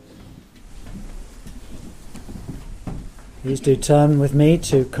Please do turn with me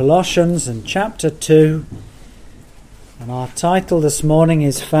to Colossians and chapter 2. And our title this morning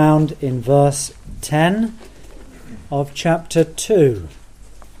is found in verse 10 of chapter 2.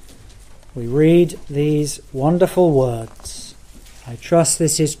 We read these wonderful words. I trust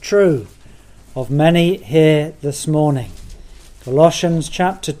this is true of many here this morning. Colossians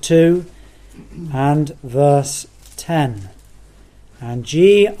chapter 2 and verse 10. And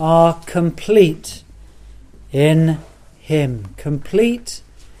ye are complete in Him, complete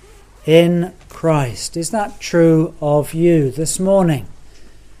in Christ. Is that true of you this morning?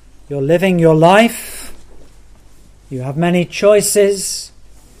 You're living your life. You have many choices.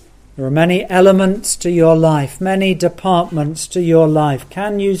 There are many elements to your life, many departments to your life.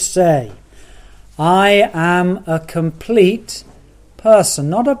 Can you say, I am a complete person,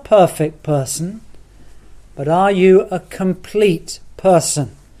 not a perfect person, but are you a complete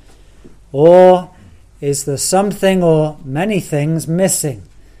person? Or is there something or many things missing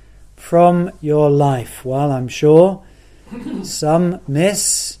from your life? Well, I'm sure some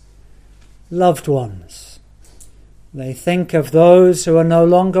miss loved ones. They think of those who are no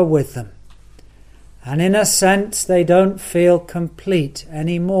longer with them. And in a sense, they don't feel complete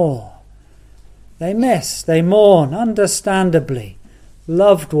anymore. They miss, they mourn, understandably,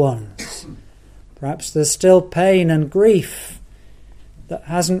 loved ones. Perhaps there's still pain and grief that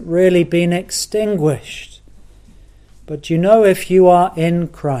hasn't really been extinguished. But you know, if you are in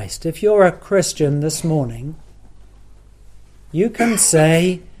Christ, if you're a Christian this morning, you can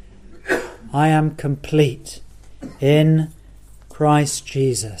say, I am complete in Christ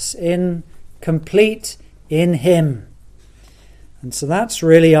Jesus, complete in Him. And so that's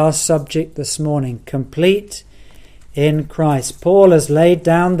really our subject this morning, complete in Christ. Paul has laid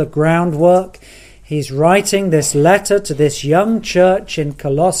down the groundwork. He's writing this letter to this young church in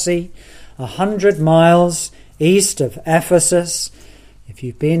Colossae, 100 miles east of Ephesus. If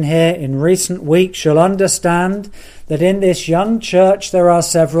you've been here in recent weeks, you'll understand that in this young church there are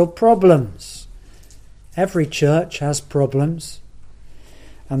several problems. Every church has problems.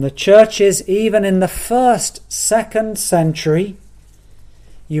 And the churches, even in the first, second century,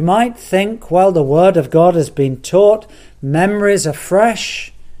 you might think, well, the Word of God has been taught, memories are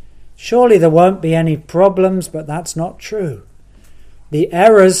fresh, surely there won't be any problems, but that's not true. The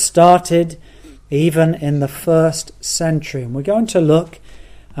errors started even in the first century. And we're going to look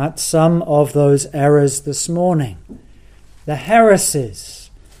at some of those errors this morning. The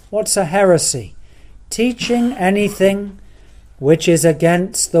heresies. What's a heresy? Teaching anything which is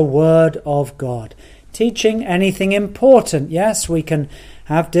against the Word of God. Teaching anything important. Yes, we can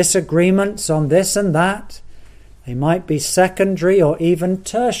have disagreements on this and that. They might be secondary or even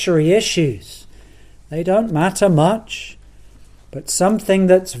tertiary issues. They don't matter much, but something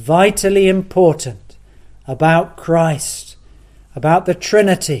that's vitally important about Christ, about the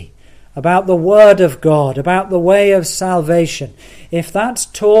Trinity, about the Word of God, about the way of salvation. If that's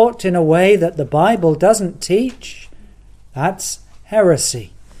taught in a way that the Bible doesn't teach, that's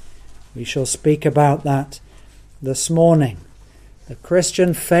heresy. We shall speak about that this morning. The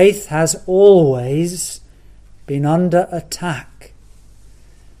Christian faith has always been under attack.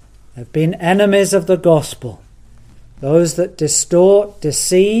 There have been enemies of the gospel, those that distort,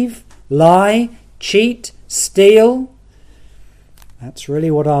 deceive, lie, cheat, steal. That's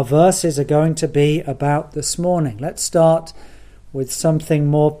really what our verses are going to be about this morning. Let's start with something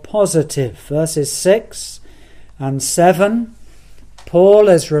more positive. Verses 6 and 7, Paul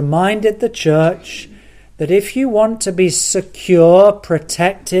has reminded the church that if you want to be secure,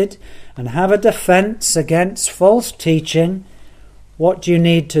 protected, and have a defense against false teaching, what do you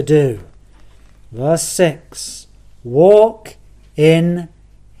need to do? Verse 6, walk in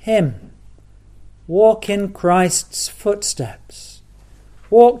Him. Walk in Christ's footsteps.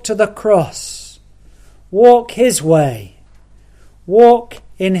 Walk to the cross. Walk His way. Walk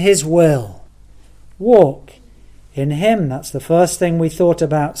in His will. Walk in Him. That's the first thing we thought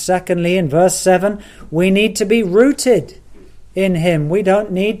about. Secondly, in verse 7, we need to be rooted in Him. We don't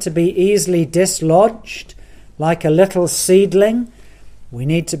need to be easily dislodged like a little seedling. We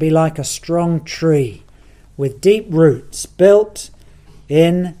need to be like a strong tree with deep roots built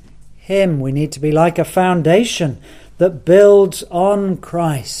in Him. We need to be like a foundation that builds on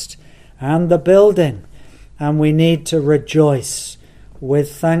Christ and the building. And we need to rejoice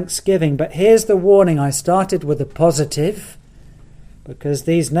with thanksgiving. But here's the warning. I started with a positive because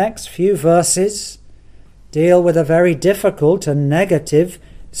these next few verses deal with a very difficult and negative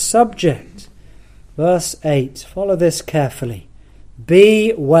subject. Verse 8, follow this carefully.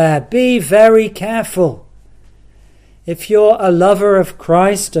 Beware, be very careful. If you're a lover of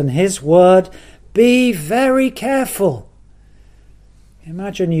Christ and His Word, be very careful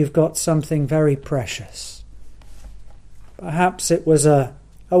Imagine you've got something very precious. Perhaps it was a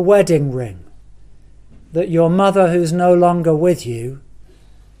wedding ring that your mother, who's no longer with you,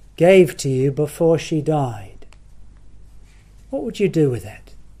 gave to you before she died. What would you do with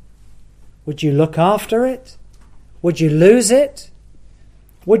it? Would you look after it? Would you lose it?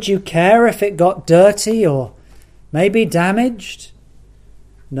 Would you care if it got dirty or maybe damaged?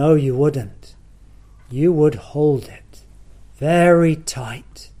 No, you wouldn't. You would hold it very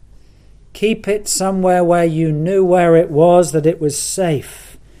tight. Keep it somewhere where you knew where it was, that it was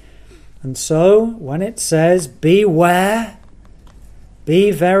safe. And so, when it says, beware,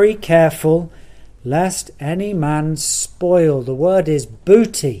 be very careful, lest any man spoil. The word is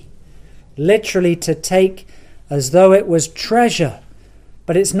booty, literally to take as though it was treasure.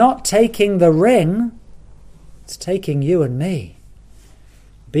 But it's not taking the ring, it's taking you and me.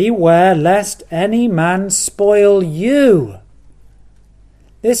 Beware lest any man spoil you.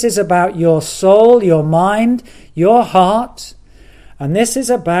 This is about your soul, your mind, your heart. And this is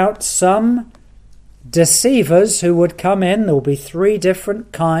about some deceivers who would come in. There will be 3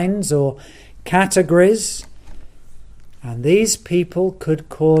 different kinds or categories. And these people could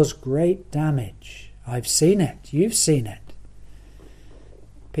cause great damage. I've seen it. You've seen it.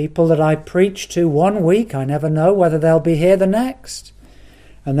 People that I preach to one week, I never know whether they'll be here the next.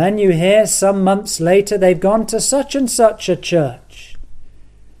 And then you hear some months later they've gone to such and such a church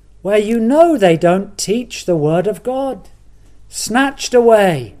where you know they don't teach the Word of God. Snatched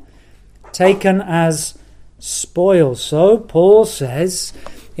away, taken as spoil. So Paul says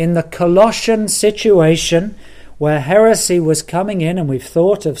in the Colossian situation where heresy was coming in, and we've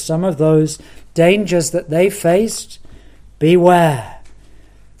thought of some of those dangers that they faced, beware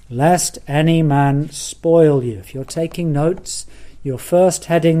lest any man spoil you. If you're taking notes, your first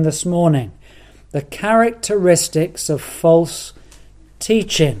heading this morning, the characteristics of false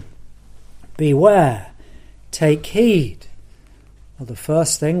teaching. Beware, take heed. Well, the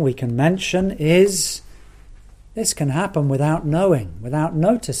first thing we can mention is this can happen without knowing, without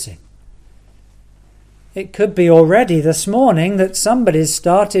noticing. It could be already this morning that somebody's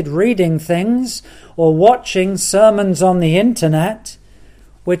started reading things or watching sermons on the internet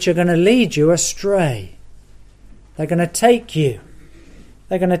which are going to lead you astray. They're going to take you.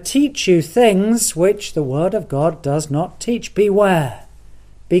 They're going to teach you things which the Word of God does not teach. Beware.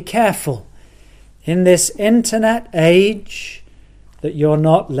 Be careful. In this internet age, that you're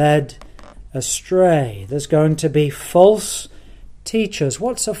not led astray. There's going to be false teachers.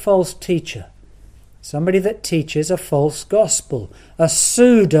 What's a false teacher? Somebody that teaches a false gospel, a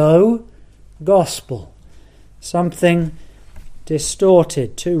pseudo-gospel, something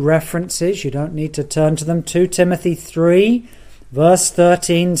distorted. 2 references, you don't need to turn to them. 2 Timothy 3, verse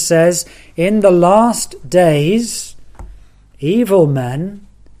 13 says, in the last days, evil men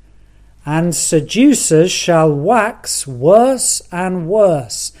and seducers shall wax worse and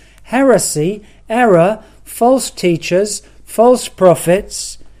worse. Heresy, error, false teachers, false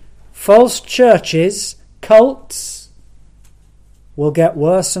prophets, false churches, cults will get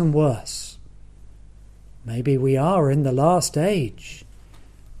worse and worse. Maybe we are in the last age,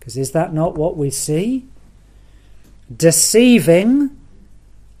 because is that not what we see? Deceiving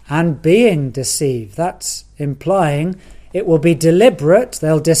and being deceived. That's implying it will be deliberate,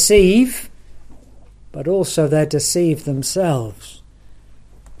 they'll deceive, but also they're deceived themselves.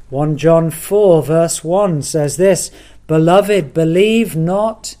 1 John 4 verse 1 says this, Beloved, believe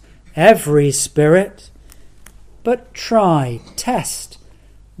not every spirit, but try, test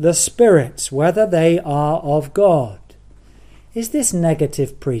the spirits, whether they are of God. Is this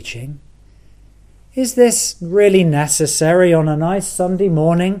negative preaching? Is this really necessary on a nice Sunday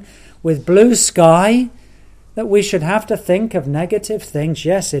morning with blue sky that we should have to think of negative things?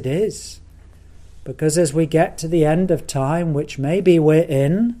 Yes, it is. Because as we get to the end of time, which maybe we're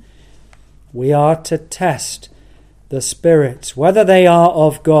in, we are to test the spirits, whether they are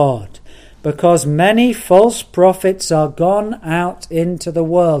of God. Because many false prophets are gone out into the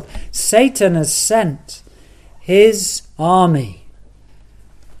world. Satan has sent his army.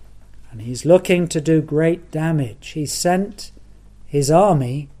 And he's looking to do great damage. He sent his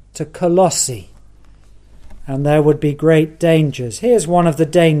army to Colossae. And there would be great dangers. Here's one of the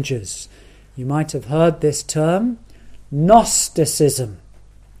dangers. You might have heard this term, Gnosticism.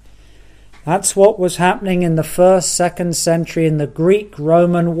 That's what was happening in the 1st, 2nd century in the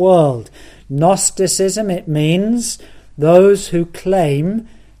Greek-Roman world. Gnosticism, it means those who claim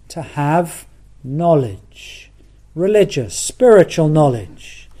to have knowledge, religious, spiritual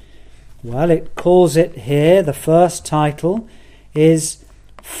knowledge. Well, it calls it here, the first title is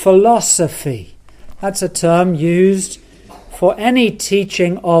philosophy. That's a term used for any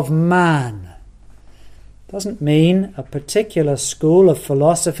teaching of man. Doesn't mean a particular school of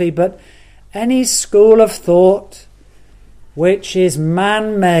philosophy, but any school of thought which is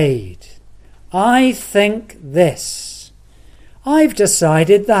man-made. I think this. I've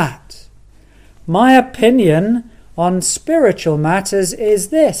decided that. My opinion on spiritual matters is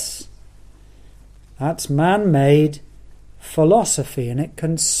this. That's man-made philosophy, and it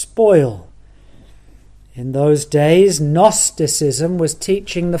can spoil. In those days, Gnosticism was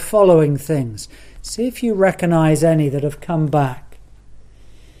teaching the following things. See if you recognize any that have come back.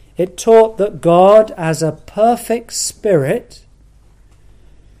 It taught that God, as a perfect spirit,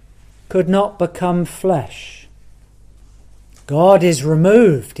 could not become flesh. God is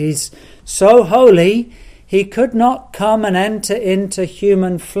removed. He's so holy, he could not come and enter into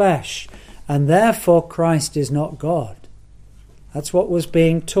human flesh, and therefore Christ is not God. That's what was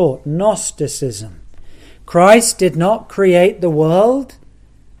being taught, Gnosticism. Christ did not create the world,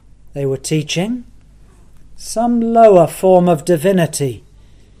 they were teaching. Some lower form of divinity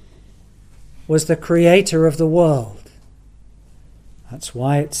was the creator of the world. That's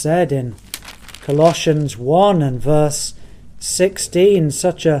why it said in Colossians 1 and verse 16,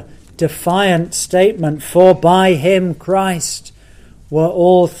 such a defiant statement, for by him, Christ, were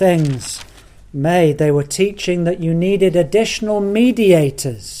all things made. They were teaching that you needed additional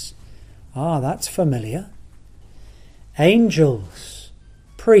mediators. That's familiar. Angels,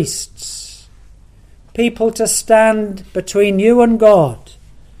 priests, people to stand between you and God.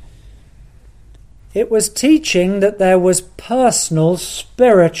 It was teaching that there was personal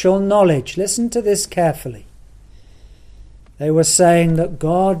spiritual knowledge. Listen to this carefully. They were saying that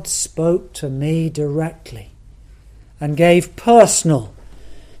God spoke to me directly and gave personal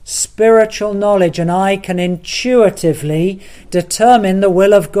spiritual knowledge, and I can intuitively determine the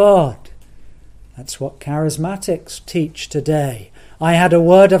will of God. That's what charismatics teach today. I had a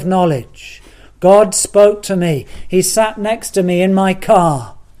word of knowledge. God spoke to me. He sat next to me in my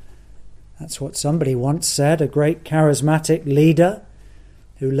car. That's what somebody once said, a great charismatic leader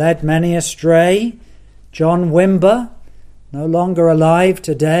who led many astray, John Wimber, no longer alive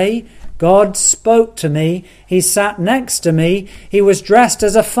today. God spoke to me. He sat next to me. He was dressed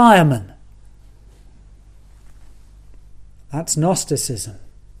as a fireman. That's Gnosticism.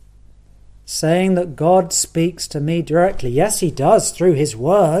 Saying that God speaks to me directly. Yes, he does through his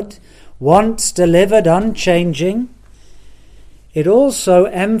word, once delivered, unchanging. It also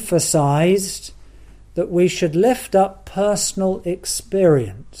emphasized that we should lift up personal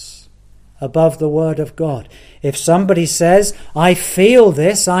experience above the word of God. If somebody says, I feel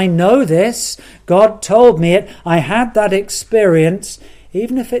this, I know this, God told me it, I had that experience,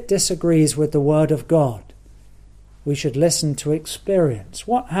 even if it disagrees with the word of God, we should listen to experience.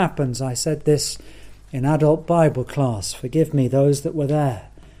 What happens? I said this in adult Bible class. Forgive me, those that were there.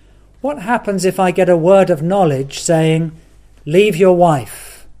 What happens if I get a word of knowledge saying, leave your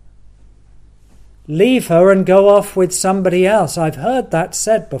wife? Leave her and go off with somebody else. I've heard that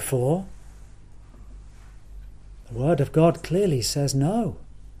said before. The word of God clearly says no.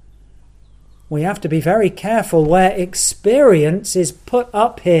 We have to be very careful where experience is put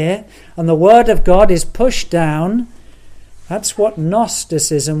up here and the word of God is pushed down. That's what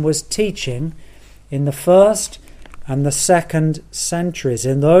Gnosticism was teaching in the 1st and the 2nd centuries.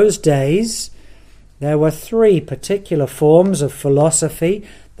 In those days, there were 3 particular forms of philosophy: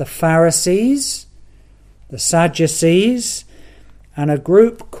 the Pharisees, the Sadducees, and a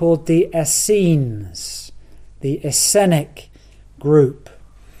group called the Essenes, the Essenic group.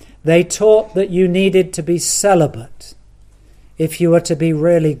 They taught that you needed to be celibate if you were to be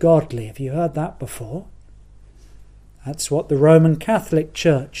really godly. Have you heard that before? That's what the Roman Catholic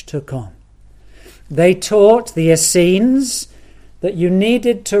Church took on. They taught, the Essenes, that you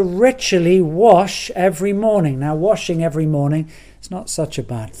needed to ritually wash every morning. Now, washing every morning is not such a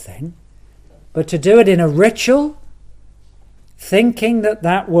bad thing. But to do it in a ritual, thinking that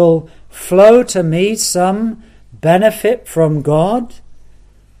that will flow to me some benefit from God.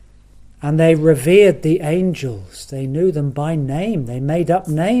 And they revered the angels. They knew them by name. They made up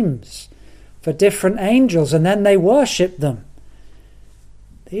names for different angels, and then they worshipped them.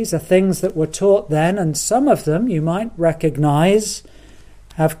 These are things that were taught then, and some of them you might recognize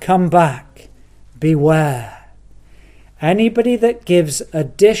have come back. Beware. Anybody that gives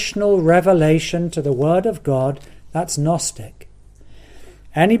additional revelation to the Word of God, that's Gnostic.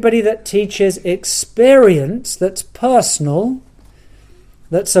 Anybody that teaches experience that's personal,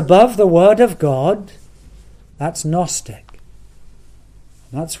 that's above the Word of God, that's Gnostic.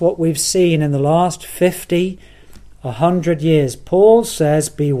 That's what we've seen in the last 50, 100 years. Paul says,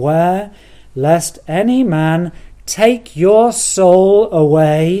 beware lest any man take your soul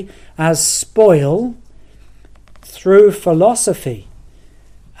away as spoil through philosophy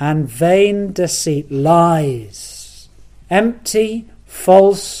and vain deceit, lies, empty,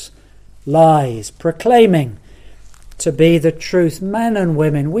 false lies, proclaiming to be the truth. Men and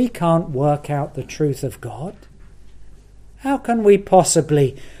women, we can't work out the truth of God. How can we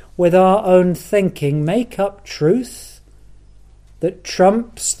possibly, with our own thinking, make up truth that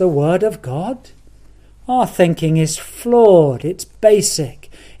trumps the Word of God? Our thinking is flawed, it's basic,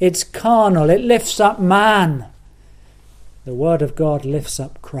 it's carnal, it lifts up man. The Word of God lifts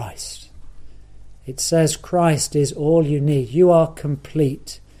up Christ. It says Christ is all you need. You are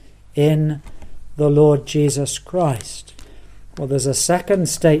complete in the Lord Jesus Christ. Well, there's a second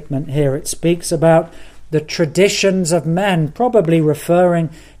statement here. It speaks about the traditions of men, probably referring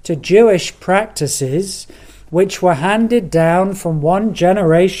to Jewish practices which were handed down from one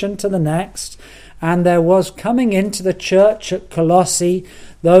generation to the next. And there was coming into the church at Colossae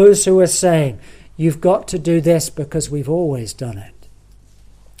those who were saying, you've got to do this because we've always done it.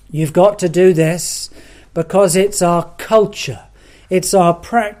 You've got to do this because it's our culture, it's our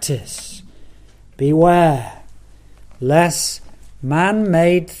practice. Beware, lest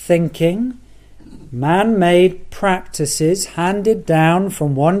man-made thinking, man-made practices handed down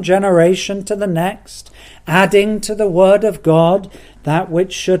from one generation to the next, adding to the Word of God that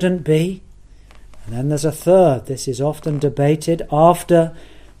which shouldn't be. And then there's a third. This is often debated after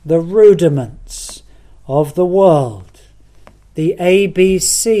the rudiments of the world, the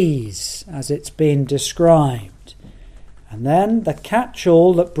ABCs as it's been described. And then the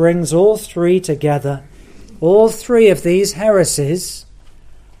catch-all that brings all three together. All three of these heresies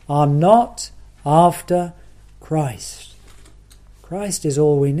are not after Christ. Christ is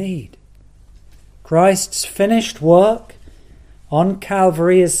all we need. Christ's finished work on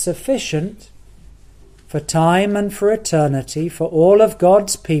Calvary is sufficient for time and for eternity, for all of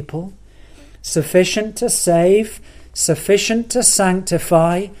God's people, sufficient to save, sufficient to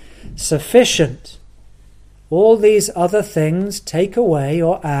sanctify, sufficient. All these other things take away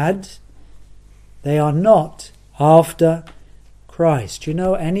or add. They are not after Christ. You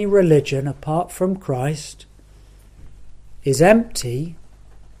know, any religion apart from Christ is empty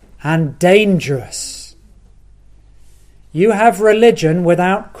and dangerous. You have religion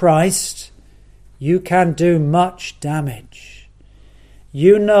without Christ, you can do much damage.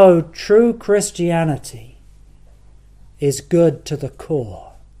 You know, true Christianity is good to the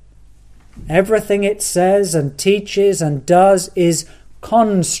core. Everything it says and teaches and does is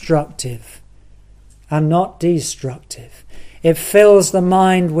constructive and not destructive. It fills the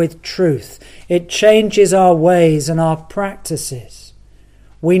mind with truth. It changes our ways and our practices.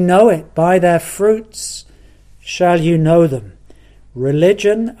 We know it. By their fruits shall you know them.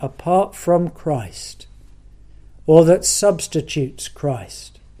 Religion apart from Christ, or that substitutes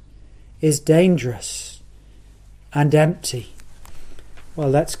Christ, is dangerous and empty. Well,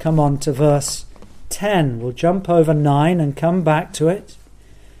 let's come on to verse 10. We'll jump over 9 and come back to it.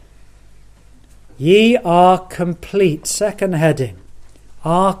 Ye are complete. Second heading.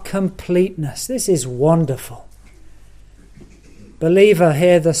 Our completeness. This is wonderful. Believer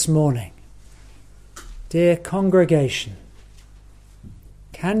here this morning. Dear congregation,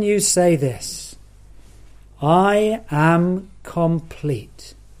 can you say this? I am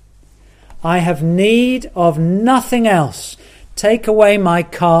complete. I have need of nothing else. Take away my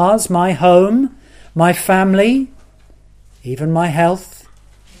cars, my home, my family, even my health.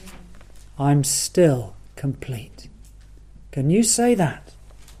 I'm still complete. Can you say that?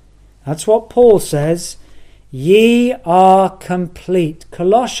 That's what Paul says. Ye are complete.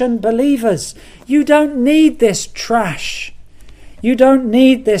 Colossian believers, you don't need this trash. You don't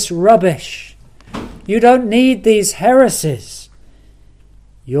need this rubbish. You don't need these heresies.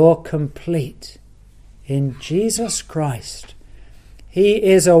 You're complete in Jesus Christ. He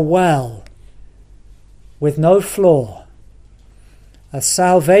is a well with no flaw, a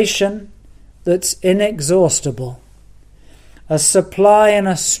salvation that's inexhaustible, a supply and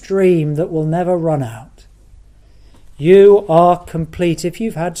a stream that will never run out. You are complete. If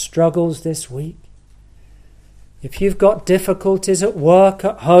you've had struggles this week, if you've got difficulties at work,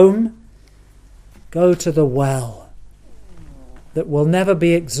 at home, go to the well that will never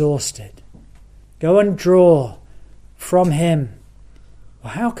be exhausted. Go and draw from him.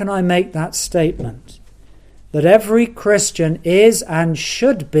 Well, how can I make that statement? That every Christian is and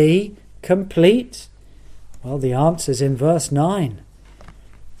should be complete? Well, the answer's in verse 9.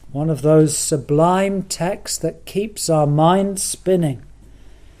 One of those sublime texts that keeps our mind spinning.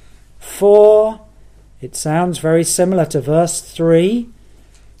 For, it sounds very similar to verse 3,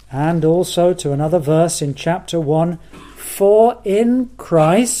 and also to another verse in chapter 1, for in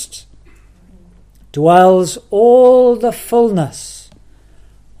Christ dwells all the fullness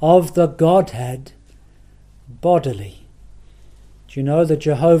of the Godhead bodily. Do you know the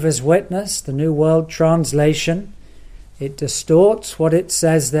Jehovah's Witness, the New World Translation? It distorts what it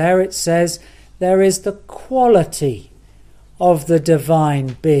says there. It says there is the quality of the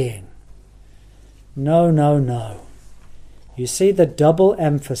divine being. No, no, no. You see the double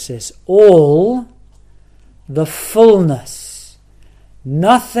emphasis. All the fullness.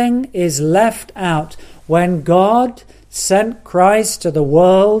 Nothing is left out. When God sent Christ to the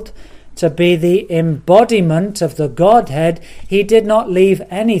world to be the embodiment of the Godhead, he did not leave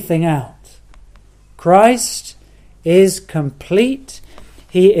anything out. Christ is complete.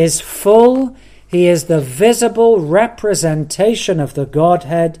 He is full. He is the visible representation of the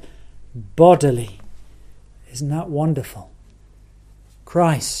Godhead bodily. Isn't that wonderful?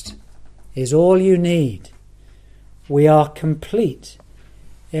 Christ is all you need. We are complete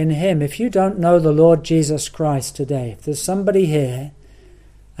in him. If you don't know the Lord Jesus Christ today, if there's somebody here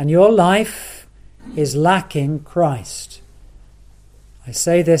and your life is lacking Christ, I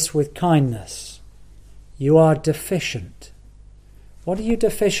say this with kindness, you are deficient. What are you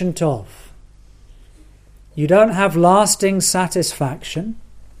deficient of? You don't have lasting satisfaction.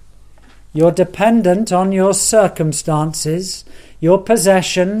 You're dependent on your circumstances, your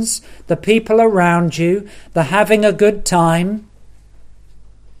possessions, the people around you, the having a good time.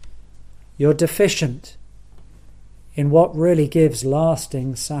 You're deficient in what really gives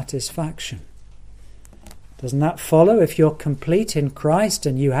lasting satisfaction. Doesn't that follow? If you're complete in Christ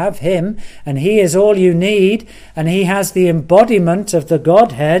and you have him and he is all you need and he has the embodiment of the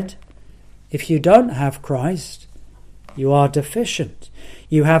Godhead, if you don't have Christ, you are deficient.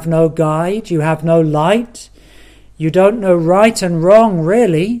 You have no guide, you have no light, you don't know right and wrong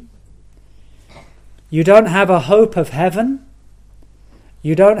really. You don't have a hope of heaven.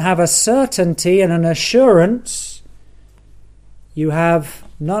 You don't have a certainty and an assurance. You have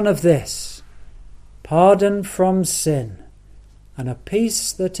none of this. Pardon from sin, and a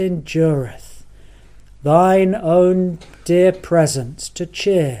peace that endureth, thine own dear presence to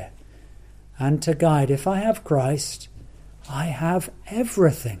cheer and to guide. If I have Christ, I have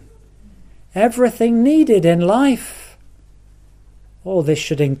everything needed in life. All this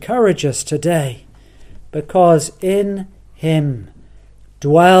should encourage us today, because in him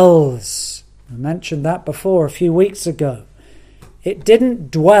dwells. I mentioned that before a few weeks ago. It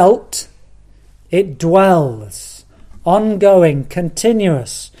didn't dwelt, it dwells. Ongoing,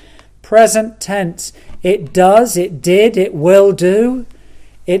 continuous, present tense. It does, it did, it will do.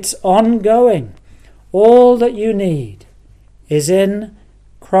 It's ongoing. All that you need is in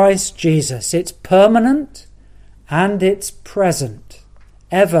Christ Jesus. It's permanent and it's present,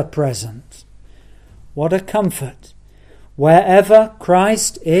 ever present. What a comfort. Wherever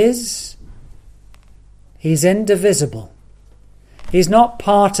Christ is, he's indivisible. He's not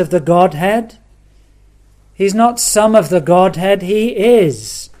part of the Godhead. He's not some of the Godhead. He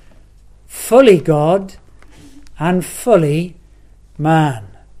is fully God and fully man.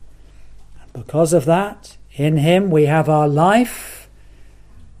 And because of that, in him we have our life,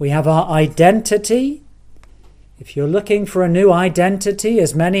 we have our identity. If you're looking for a new identity,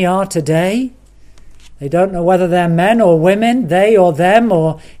 as many are today, they don't know whether they're men or women, they or them,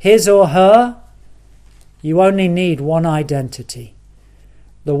 or his or her. You only need one identity.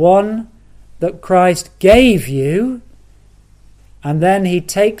 The one that Christ gave you, and then he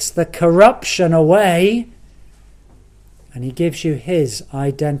takes the corruption away, and he gives you his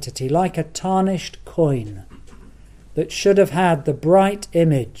identity, like a tarnished coin that should have had the bright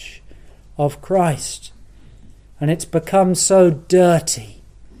image of Christ. And it's become so dirty.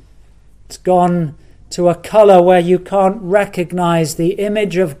 It's gone to a colour where you can't recognize the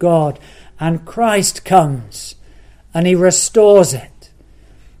image of God. And Christ comes and he restores it.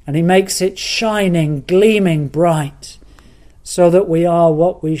 And he makes it shining, gleaming bright, so that we are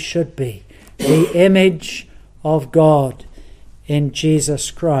what we should be, the image of God in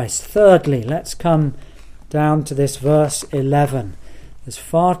Jesus Christ. Thirdly, let's come down to this verse 11. There's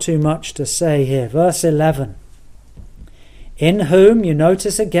far too much to say here. Verse 11. In whom, you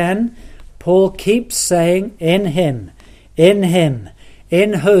notice again, Paul keeps saying in him, in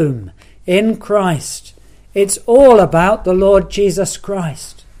whom, in Christ. It's all about the Lord Jesus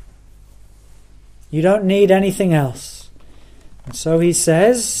Christ. You don't need anything else. And so he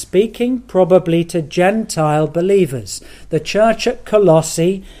says, speaking probably to Gentile believers, the church at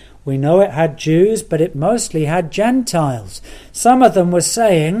Colossae, we know it had Jews, but it mostly had Gentiles. Some of them were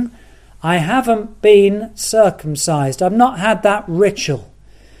saying, I haven't been circumcised. I've not had that ritual.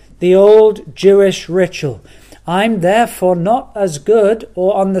 the old Jewish ritual. I'm therefore not as good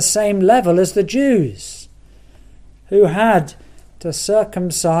or on the same level as the Jews, who had to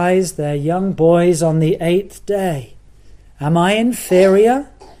circumcise their young boys on the 8th day. Am I inferior?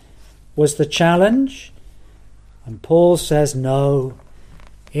 Was the challenge. And Paul says, no.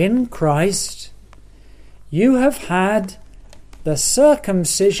 In Christ, you have had the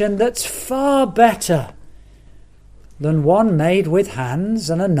circumcision that's far better than one made with hands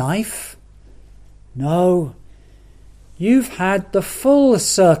and a knife. No, you've had the full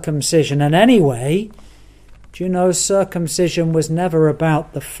circumcision, and anyway, do you know circumcision was never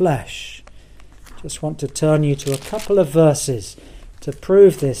about the flesh? Just want to turn you to a couple of verses to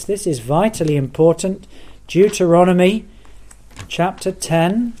prove this. This is vitally important. Deuteronomy chapter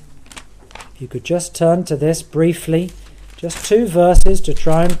 10. If you could just turn to this briefly. Just 2 verses to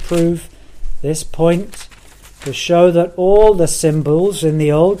try and prove this point, to show that all the symbols in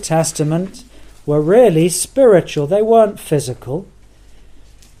the Old Testament were really spiritual. They weren't physical.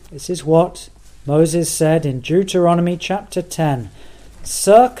 This is what Moses said in Deuteronomy chapter 10.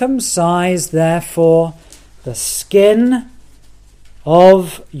 Circumcise therefore the skin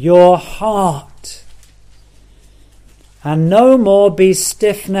of your heart, and no more be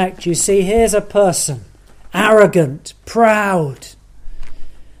stiff-necked. You see, here's a person, arrogant, proud.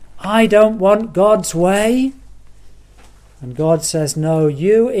 I don't want God's way. And God says, no,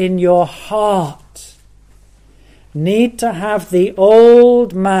 you in your heart need to have the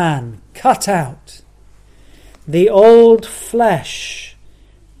old man cut out, the old flesh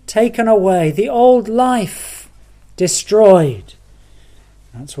taken away, the old life destroyed.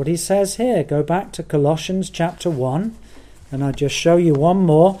 That's what he says here. Go back to Colossians chapter 1, and I'll just show you one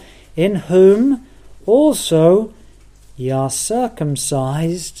more. In whom also ye are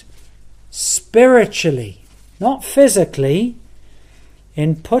circumcised spiritually, not physically,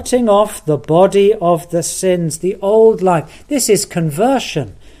 in putting off the body of the sins, the old life. This is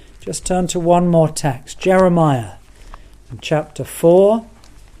conversion. Just turn to one more text, Jeremiah chapter 4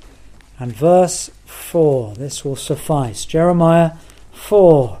 and verse 4. This will suffice. Jeremiah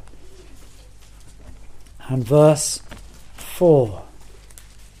 4 and verse 4.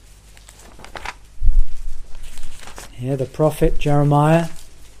 Here the prophet Jeremiah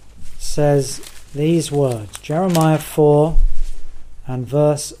says these words. Jeremiah 4 and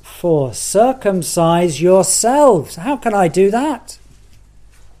verse 4. Circumcise yourselves. How can I do that?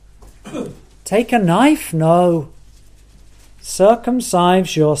 Take a knife? No.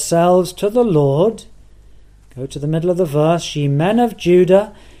 Circumcise yourselves to the Lord. Go to the middle of the verse. Ye men of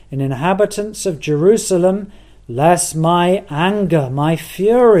Judah and inhabitants of Jerusalem, lest my anger, my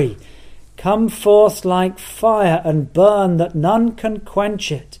fury, come forth like fire and burn, that none can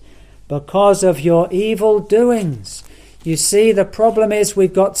quench it, because of your evil doings. You see, the problem is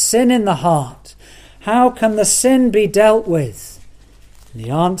we've got sin in the heart. How can the sin be dealt with? The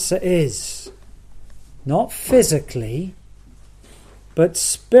answer is, not physically, but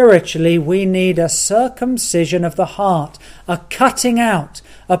spiritually, we need a circumcision of the heart, a cutting out,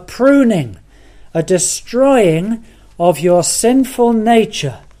 a pruning, a destroying of your sinful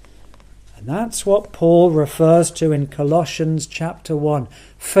nature. And that's what Paul refers to in Colossians chapter 1.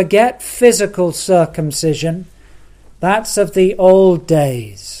 Forget physical circumcision. That's of the old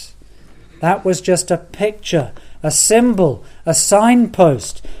days. That was just a picture, a symbol, a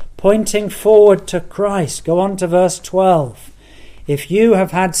signpost pointing forward to Christ. Go on to verse 12. If you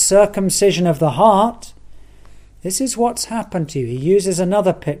have had circumcision of the heart, this is what's happened to you. He uses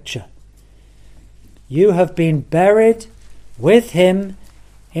another picture. You have been buried with him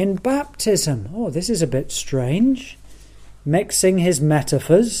in baptism. Oh, this is a bit strange. Mixing his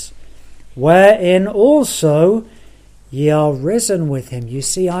metaphors. Wherein also ye are risen with him. You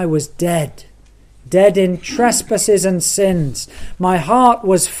see, I was dead. Dead in trespasses and sins. My heart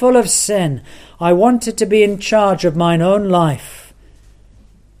was full of sin. I wanted to be in charge of mine own life.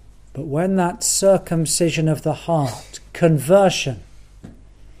 But when that circumcision of the heart, conversion,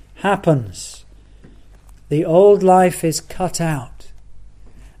 happens, the old life is cut out.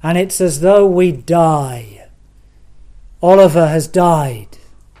 And it's as though we die. Oliver has died.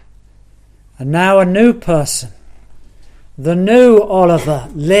 And now a new person, the new Oliver,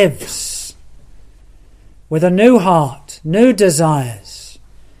 lives with a new heart, new desires.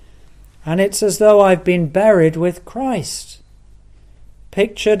 And it's as though I've been buried with Christ.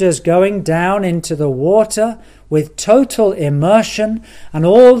 Pictured as going down into the water with total immersion and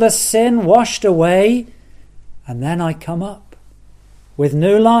all the sin washed away, and then I come up with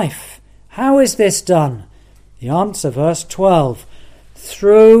new life. How is this done? The answer, verse 12,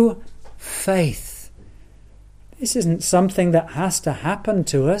 through faith. This isn't something that has to happen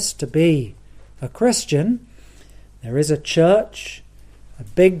to us to be a Christian. There is a church, a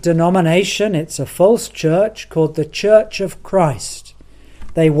big denomination. It's a false church called the Church of Christ.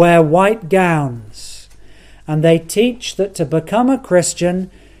 They wear white gowns, and they teach that to become a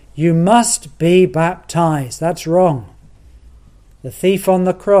Christian, you must be baptized. That's wrong. The thief on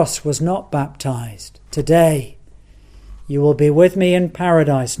the cross was not baptized. Today, you will be with me in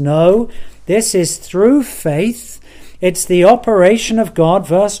paradise. No, this is through faith. It's the operation of God,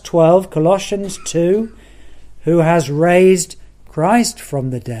 verse 12, Colossians 2, who has raised Christ from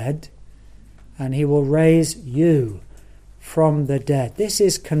the dead, and he will raise you from the dead. This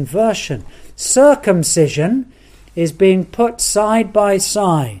is conversion. Circumcision is being put side by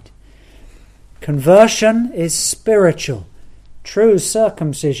side. Conversion is spiritual. True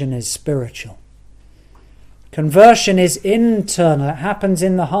circumcision is spiritual. Conversion is internal. It happens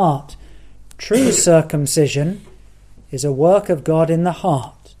in the heart. True circumcision is a work of God in the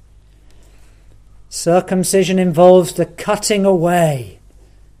heart. Circumcision involves the cutting away,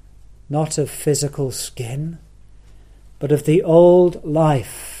 not of physical skin, but of the old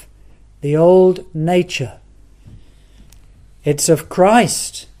life, the old nature. It's of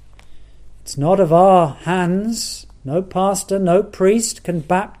Christ. It's not of our hands. No pastor, no priest can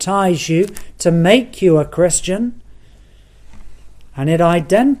baptize you to make you a Christian. And it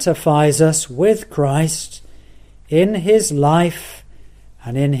identifies us with Christ in his life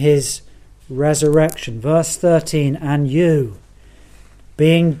and in his resurrection. Verse 13, and you,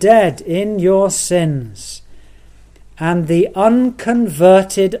 being dead in your sins, and the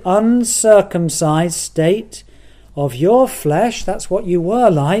unconverted, uncircumcised state of your flesh, that's what you were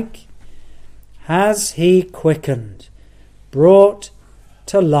like, has he quickened, brought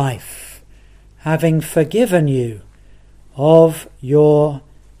to life, having forgiven you of your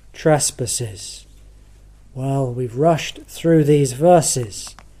trespasses. Well, we've rushed through these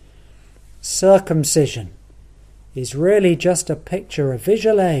verses. Circumcision is really just a picture, a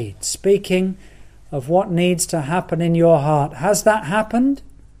visual aid, speaking of what needs to happen in your heart. Has that happened?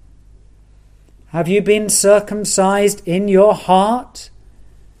 Have you been circumcised in your heart?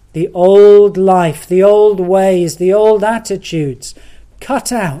 The old life, the old ways, the old attitudes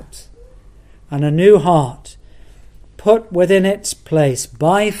cut out, and a new heart put within its place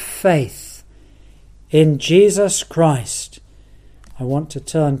by faith in Jesus Christ. I want to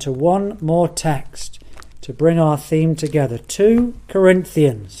turn to one more text to bring our theme together. 2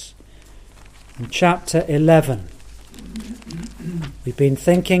 Corinthians in chapter 11. We've been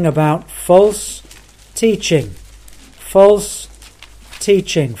thinking about false teaching, false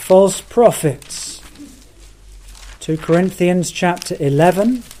prophets. 2 Corinthians chapter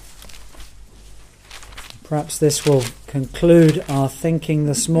 11. Perhaps this will conclude our thinking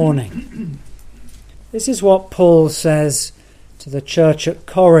this morning. This is what Paul says to the church at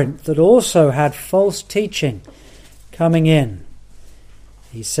Corinth that also had false teaching coming in.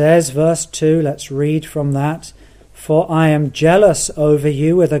 He says, verse 2, let's read from that, for I am jealous over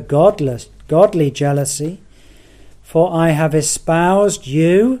you with a godly jealousy, for I have espoused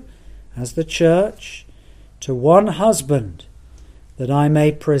you, as the church, to one husband, that I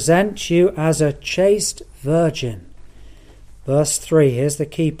may present you as a chaste virgin. Verse 3, here's the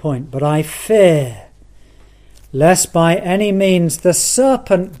key point. But I fear, lest by any means the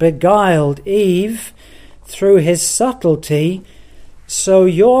serpent beguiled Eve through his subtlety, so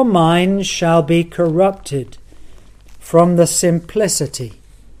your minds shall be corrupted from the simplicity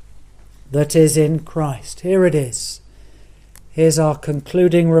that is in Christ. Here it is. Here's our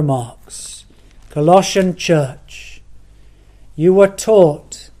concluding remarks. Colossian church, you were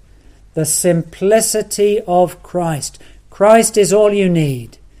taught the simplicity of Christ. Christ is all you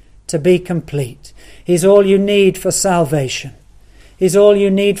need to be complete. He's all you need for salvation. He's all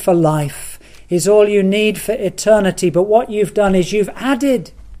you need for life. He's all you need for eternity. But what you've done is you've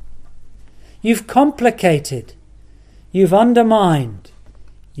added. You've complicated. You've undermined.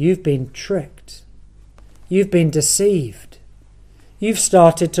 You've been tricked. You've been deceived. You've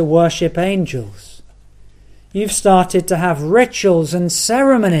started to worship angels. You've started to have rituals and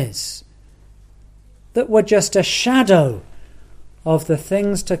ceremonies that were just a shadow of the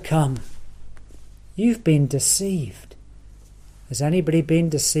things to come. You've been deceived. Has anybody been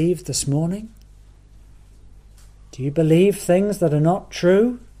deceived this morning? Do you believe things that are not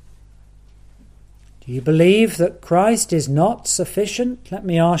true? Do you believe that Christ is not sufficient? Let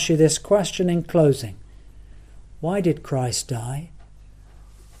me ask you this question in closing. Why did Christ die?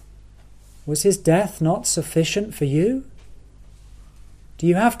 Was his death not sufficient for you? Do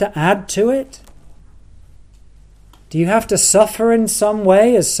you have to add to it? Do you have to suffer in some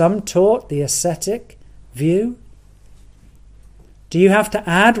way, as some taught the ascetic view? Do you have to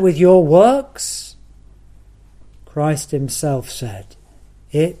add with your works? Christ himself said,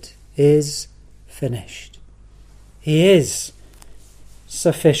 "It is finished." He is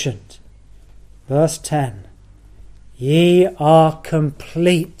sufficient. Verse 10, "Ye are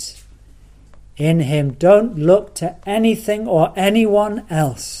complete in him." Don't look to anything or anyone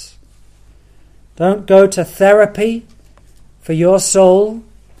else. Don't go to therapy for your soul.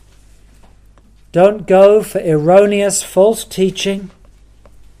 Don't go for erroneous false teaching.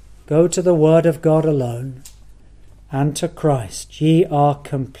 Go to the Word of God alone and to Christ. Ye are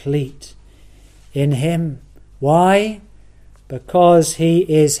complete in him. Why? Because he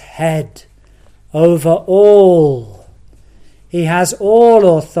is head over all. He has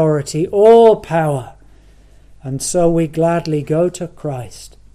all authority, all power. And so we gladly go to Christ